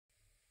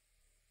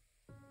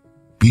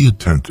Be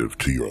attentive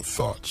to your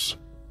thoughts.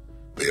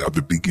 They are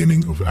the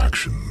beginning of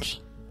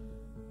actions.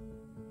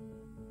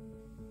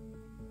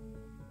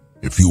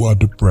 If you are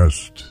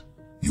depressed,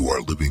 you are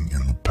living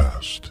in the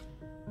past.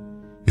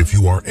 If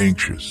you are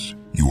anxious,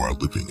 you are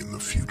living in the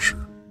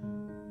future.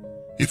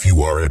 If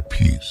you are at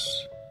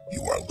peace,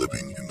 you are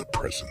living in the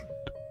present.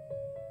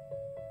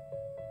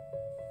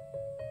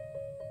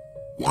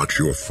 Watch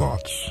your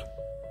thoughts.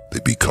 They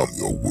become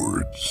your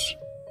words.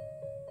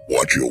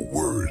 Watch your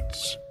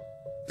words.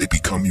 They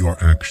become your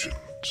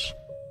actions.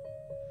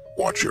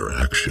 Watch your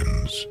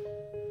actions.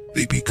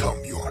 They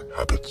become your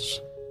habits.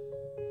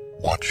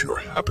 Watch your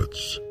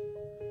habits.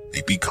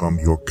 They become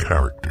your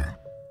character.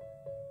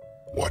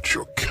 Watch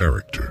your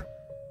character.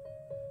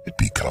 It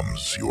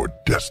becomes your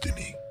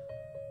destiny.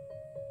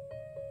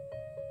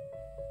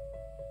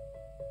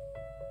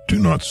 Do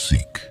not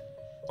seek,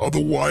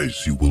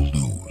 otherwise you will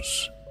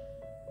lose.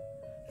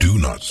 Do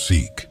not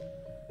seek,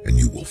 and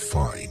you will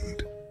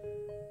find.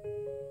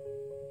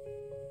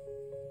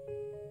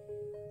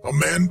 A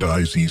man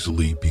dies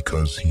easily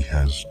because he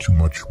has too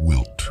much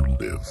will to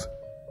live.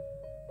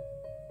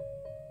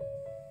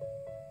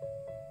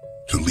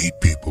 To lead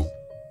people,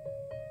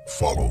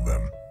 follow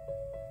them.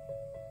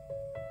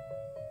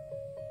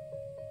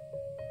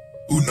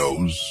 Who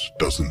knows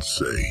doesn't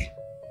say.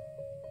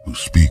 Who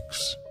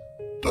speaks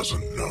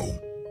doesn't know.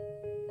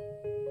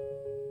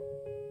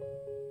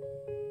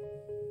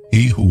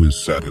 He who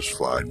is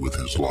satisfied with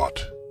his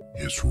lot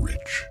is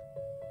rich.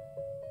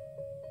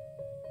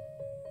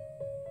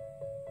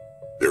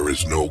 There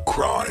is no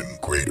crime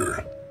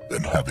greater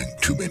than having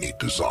too many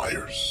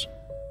desires.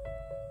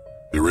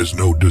 There is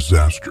no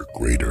disaster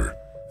greater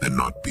than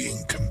not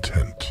being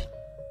content.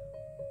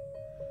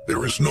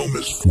 There is no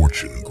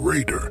misfortune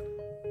greater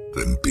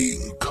than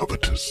being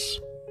covetous.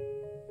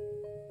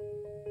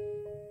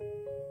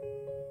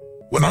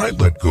 When I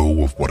let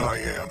go of what I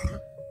am,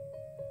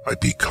 I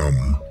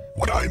become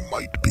what I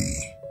might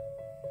be.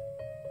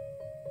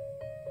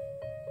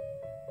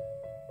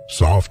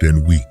 Soft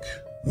and weak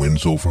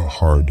wins over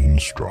hard and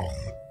strong.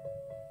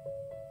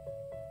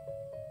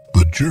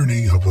 The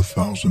journey of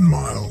 1,000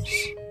 miles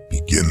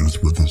begins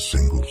with a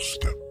single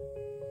step.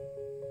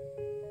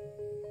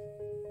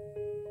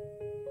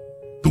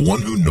 The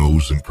one who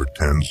knows and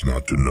pretends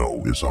not to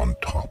know is on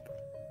top.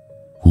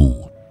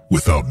 Who,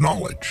 without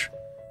knowledge,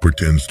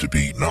 pretends to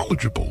be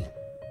knowledgeable,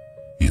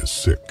 he is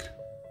sick.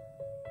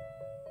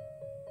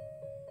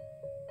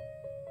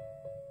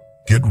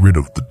 Get rid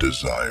of the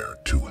desire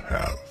to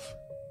have.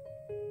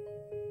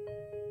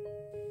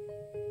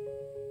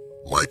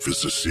 Life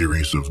is a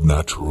series of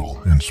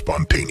natural and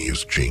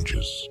spontaneous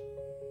changes.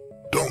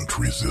 Don't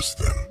resist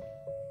them.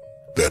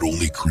 That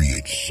only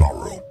creates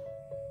sorrow.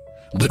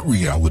 Let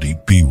reality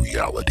be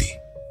reality.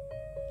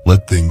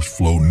 Let things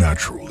flow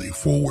naturally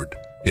forward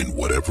in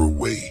whatever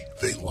way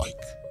they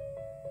like.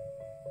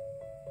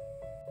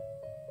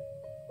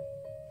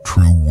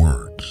 True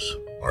words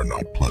are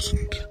not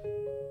pleasant.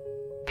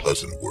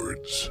 Pleasant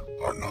words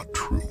are not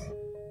true.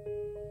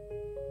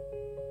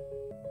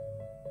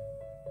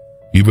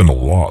 Even a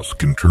loss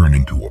can turn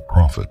into a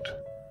profit,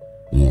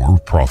 or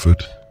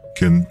profit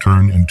can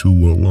turn into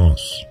a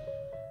loss.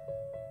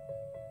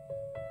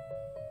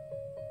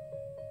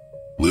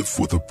 Live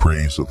for the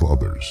praise of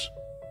others,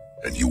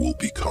 and you will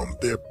become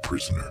their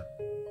prisoner.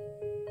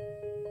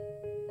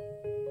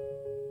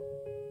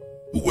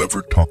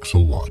 Whoever talks a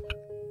lot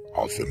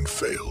often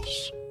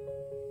fails.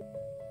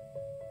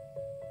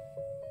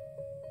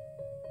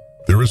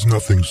 There is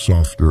nothing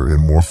softer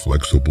and more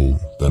flexible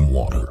than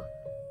water,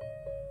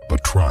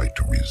 but try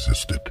to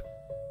resist it.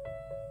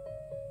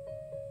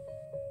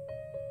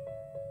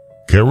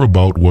 Care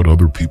about what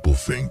other people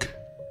think,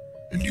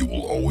 and you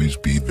will always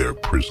be their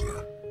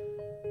prisoner.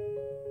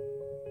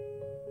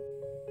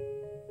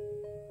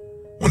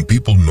 When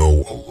people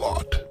know a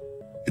lot,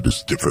 it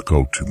is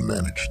difficult to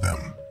manage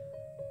them.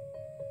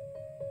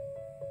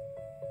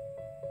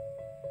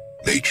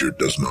 Nature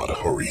does not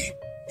hurry,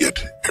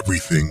 yet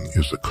everything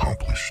is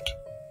accomplished.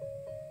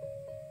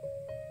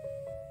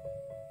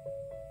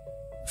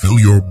 Fill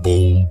your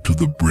bowl to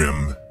the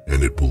brim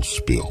and it will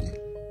spill.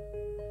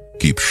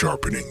 Keep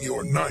sharpening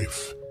your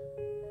knife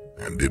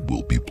and it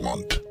will be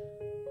blunt.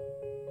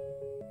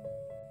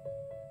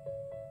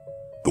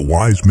 The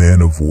wise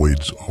man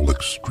avoids all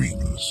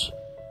extremes.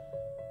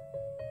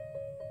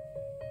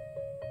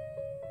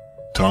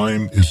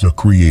 Time is a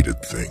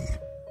created thing.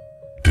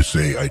 To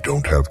say I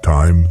don't have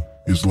time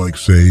is like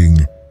saying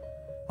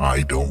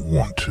I don't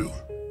want to.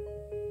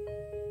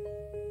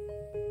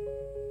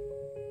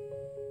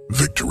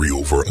 Victory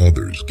over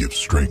others gives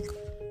strength.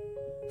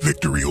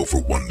 Victory over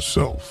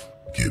oneself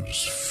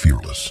gives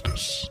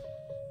fearlessness.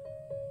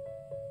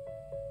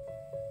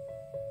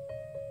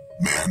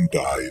 Man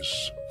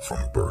dies from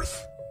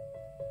birth.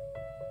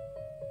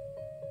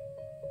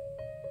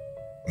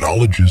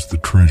 Knowledge is the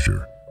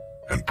treasure,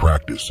 and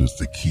practice is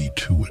the key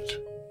to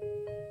it.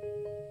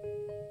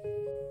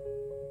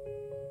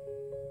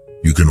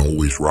 You can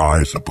always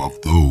rise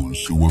above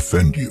those who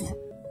offend you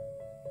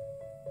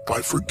by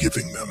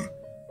forgiving them.